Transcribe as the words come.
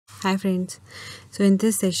Hi friends. So in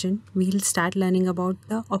this session, we'll start learning about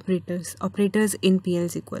the operators in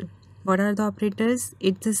PLSQL. What are the operators?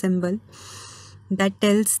 It's a symbol that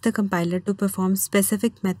tells the compiler to perform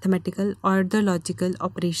specific mathematical or the logical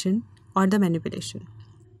operation or the manipulation.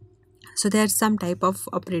 So there are some type of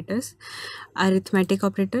operators: arithmetic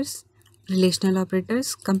operators, relational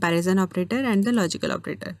operators, comparison operator, and the logical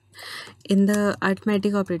operator. In the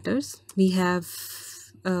arithmetic operators, we have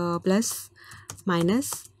plus,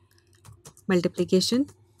 minus, multiplication,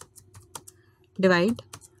 divide,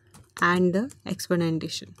 and the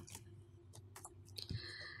exponentation.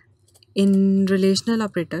 In relational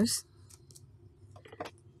operators,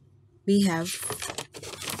 we have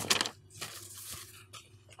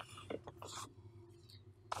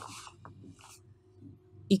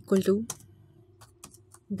equal to,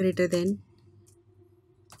 greater than,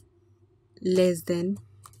 less than,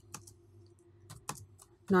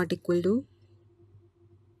 not equal to,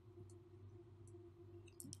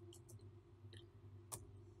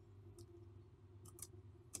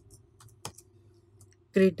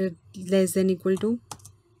 greater, less than equal to,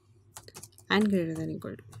 and greater than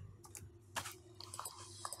equal to.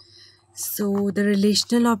 So the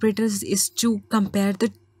relational operators is to compare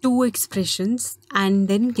the two expressions and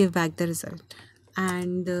then give back the result.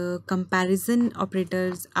 And the comparison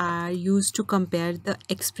operators are used to compare the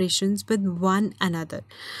expressions with one another.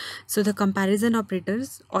 So the comparison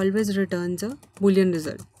operators always returns a Boolean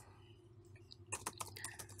result.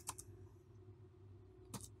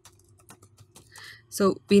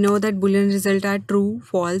 So we know that Boolean results are true,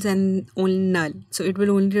 false, and only null. So it will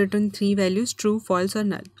only return three values: true, false, or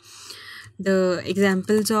null. The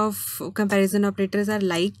examples of comparison operators are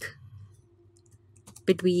like,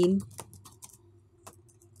 between,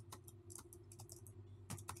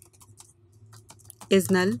 is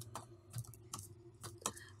null,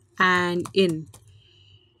 and in.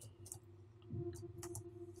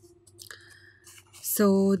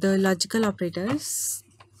 So the logical operators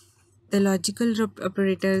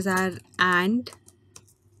are and,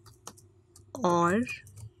 or,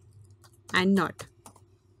 and not.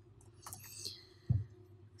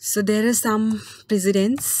 So there are some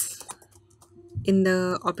precedents in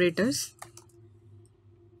the operators.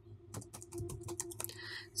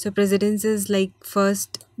 So precedence is like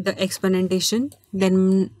first the exponentation,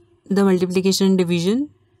 then the multiplication and division,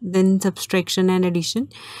 then subtraction and addition,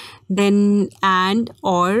 then and,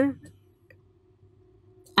 or,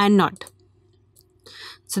 and not.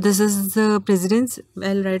 So this is the precedence.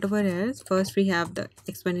 Well, right over here, first we have the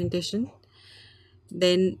exponentation,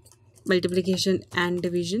 then multiplication and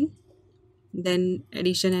division, then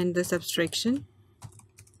addition and the subtraction,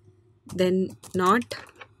 then not,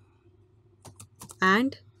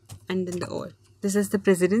 and then the or. This is the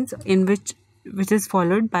precedence in which is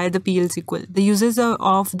followed by the PLSQL. The uses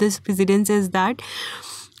of this precedence is that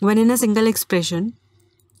when in a single expression,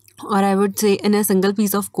 or I would say in a single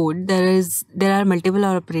piece of code, there are multiple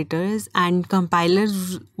operators and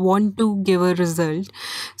compilers want to give a result.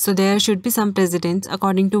 So there should be some precedence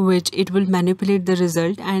according to which it will manipulate the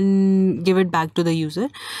result and give it back to the user.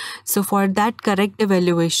 So for that correct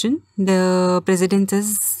evaluation, the precedence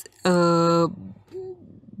is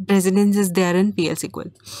there in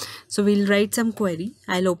PLSQL. So we'll write some query.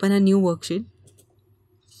 I'll open a new worksheet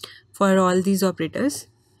for all these operators.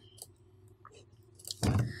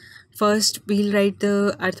 First, we'll write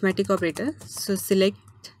the arithmetic operator. So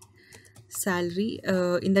select salary.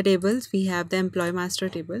 In the tables, we have the employee master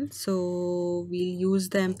table. So we'll use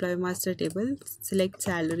the employee master table. Select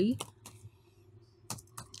salary,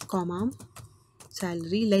 comma,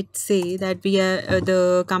 salary. Let's say that we are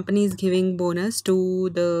the company is giving bonus to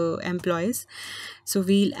the employees. So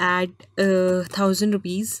we'll add 1,000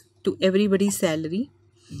 rupees to everybody's salary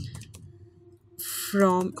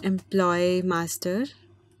from employee master.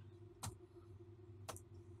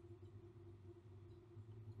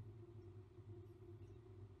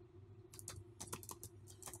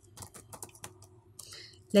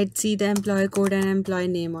 Let's see the employee code and employee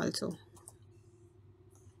name also.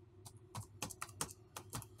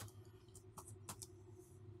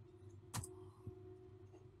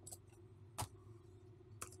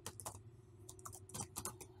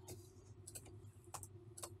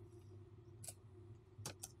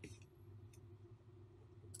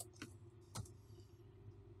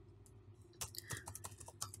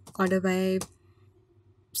 Order by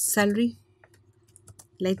salary.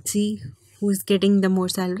 Let's see who's getting the more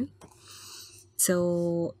salary.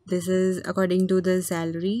 So this is according to the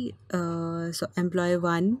salary. So employee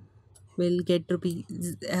 1 will get rupees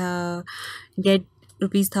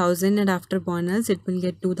 1,000, and after bonus it will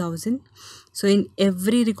get 2,000. So in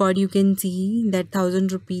every record you can see that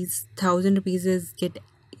 1,000 rupees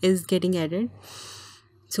is getting added.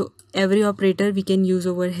 So every operator we can use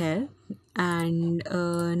over here. And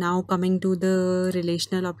now coming to the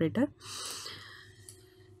relational operator,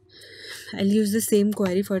 I'll use the same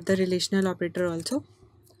query for the relational operator also.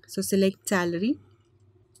 So select salary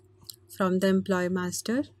from the employee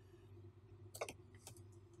master,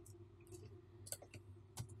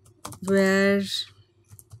 where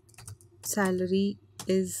salary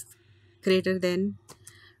is greater than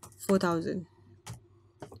 4,000.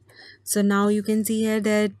 So now you can see here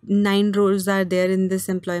that 9 rows are there in this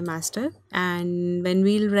employee master, and when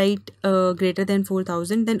we'll write greater than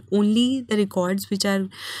 4,000, then only the records which are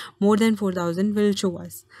more than 4,000 will show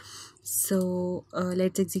us. So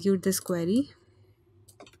let's execute this query.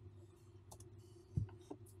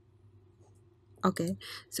 Okay,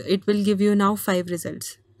 so it will give you now 5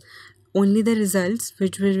 results. Only the results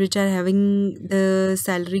which are having the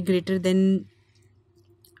salary greater than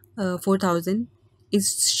 4,000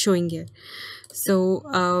 is showing here. So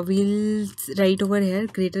we'll write over here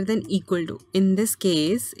greater than equal to. In this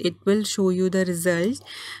case it will show you the result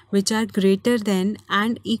which are greater than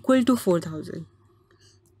and equal to 4,000.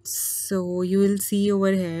 So you will see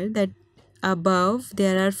over here that above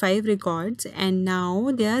there are 5 records and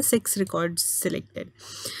now there are 6 records selected.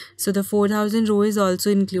 So the 4,000 row is also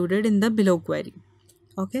included in the below query.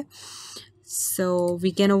 Okay, so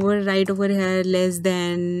we can overwrite over here less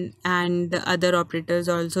than and the other operators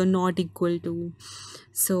also, not equal to.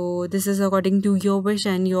 So this is according to your wish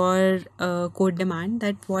and your code demand,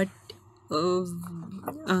 that what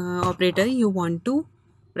operator you want to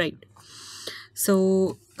write.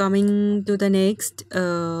 So coming to the next,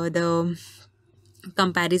 the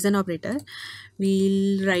comparison operator,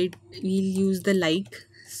 we'll use the like.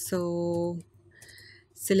 So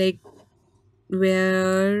select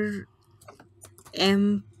where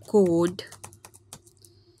m code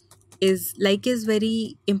is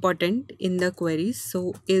very important in the queries.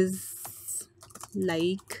 So is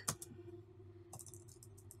like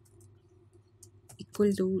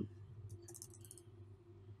equal to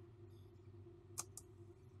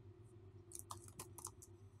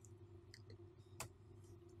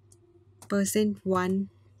 %1%.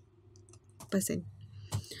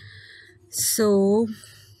 So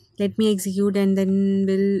let me execute and then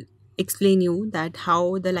we'll explain you that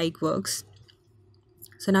how the like works.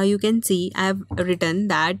 So now you can see I have written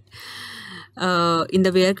that in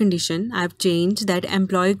the where condition I have changed that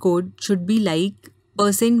employee code should be like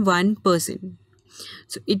 %1%.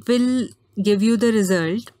 So it will give you the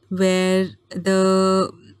result where the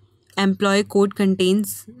employee code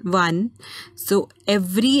contains 1. So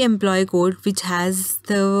every employee code which has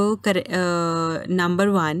the number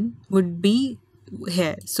 1 would be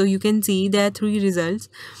here. So you can see there are 3 results: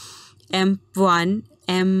 emp1,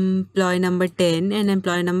 employee number 10 and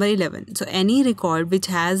employee number 11. So any record which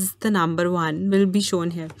has the number 1 will be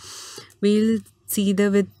shown here. We'll see the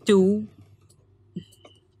with 2.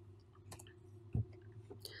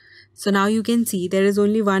 So now you can see there is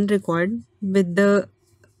only one record with the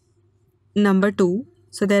number 2.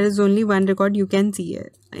 So there is only one record you can see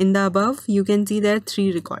here. In the above you can see there are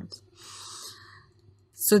 3 records.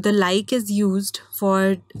 So the like is used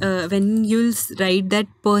for when you'll write that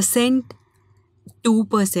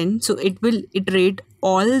 %2%. So it will iterate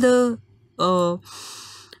all the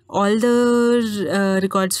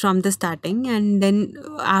records from the starting and then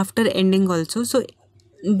after ending also. So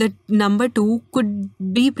the number 2 could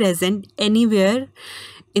be present anywhere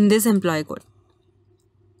in this employee code.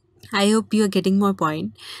 I hope you are getting my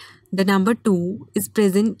point. The number 2 is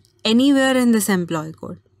present anywhere in this employee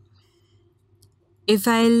code. If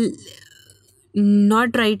I'll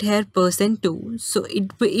not write here %2, so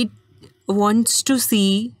it wants to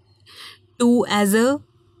see 2 as a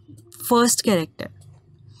first character.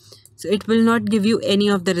 So it will not give you any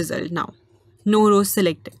of the result now. No rows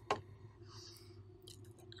selected.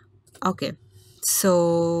 Okay,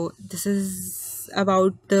 so this is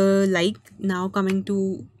about the like. Now coming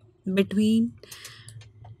to between,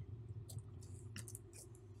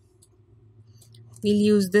 we'll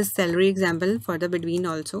use this salary example for the between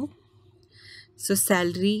also. So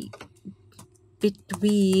salary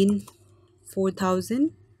between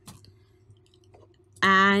 4,000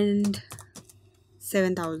 and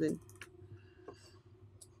 7,000.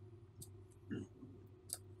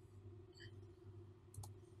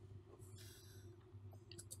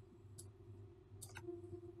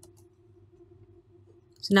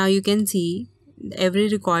 So now you can see every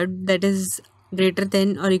record that is greater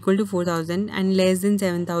than or equal to 4,000 and less than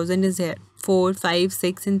 7,000 is here. 4, 5,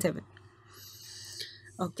 6 and 7.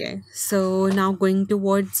 Okay, so now moving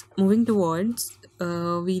towards,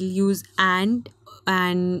 we'll use and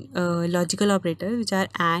logical operators, which are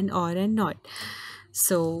and, or, and not.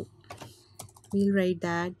 So we'll write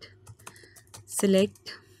that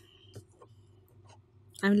select.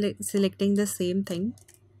 I'm selecting the same thing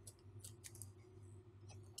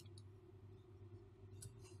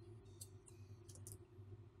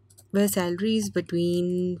where salary is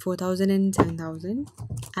between 4,000 and 7,000,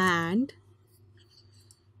 and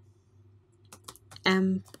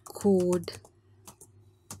M code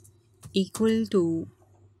equal to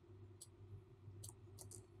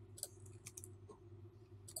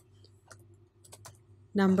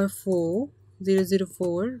number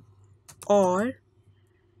 4004, or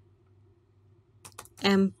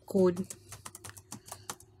M code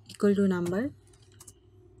equal to number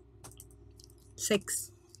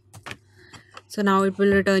 6. So now it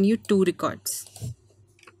will return you two records.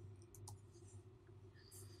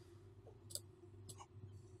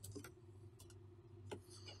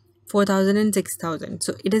 4,000 and 6,000.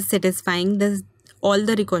 So it is satisfying this all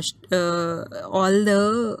the request all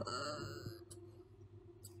the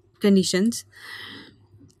conditions.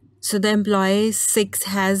 So the employee 6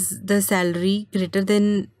 has the salary greater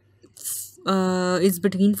than is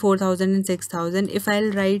between 4,000 and 6,000. If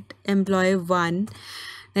I'll write employee 1,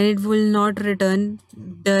 then it will not return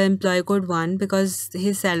the employee code 1 because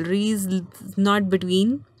his salary is not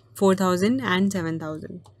between 4,000 and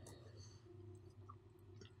 7,000.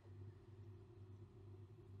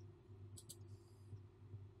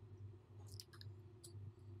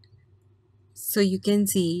 So you can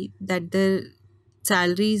see that the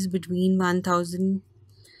salary is between 1,000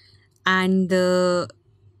 and the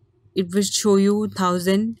it will show you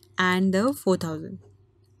 1,000 and the 4,000.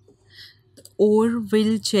 Or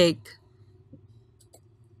will check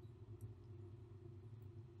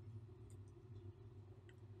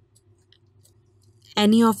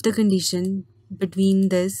any of the condition between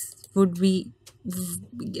this would be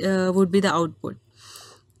the output.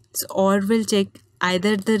 So or will check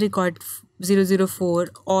either the record 004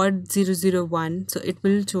 or 001, so it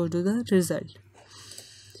will show to the result.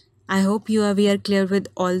 I hope we are clear with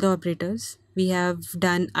all the operators. We have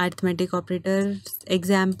done arithmetic operator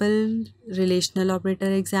example, relational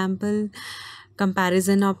operator example,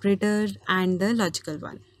 comparison operator, and the logical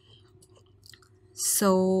one.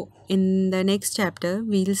 So in the next chapter,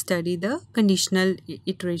 we'll study the conditional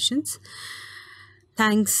iterations.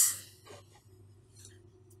 Thanks.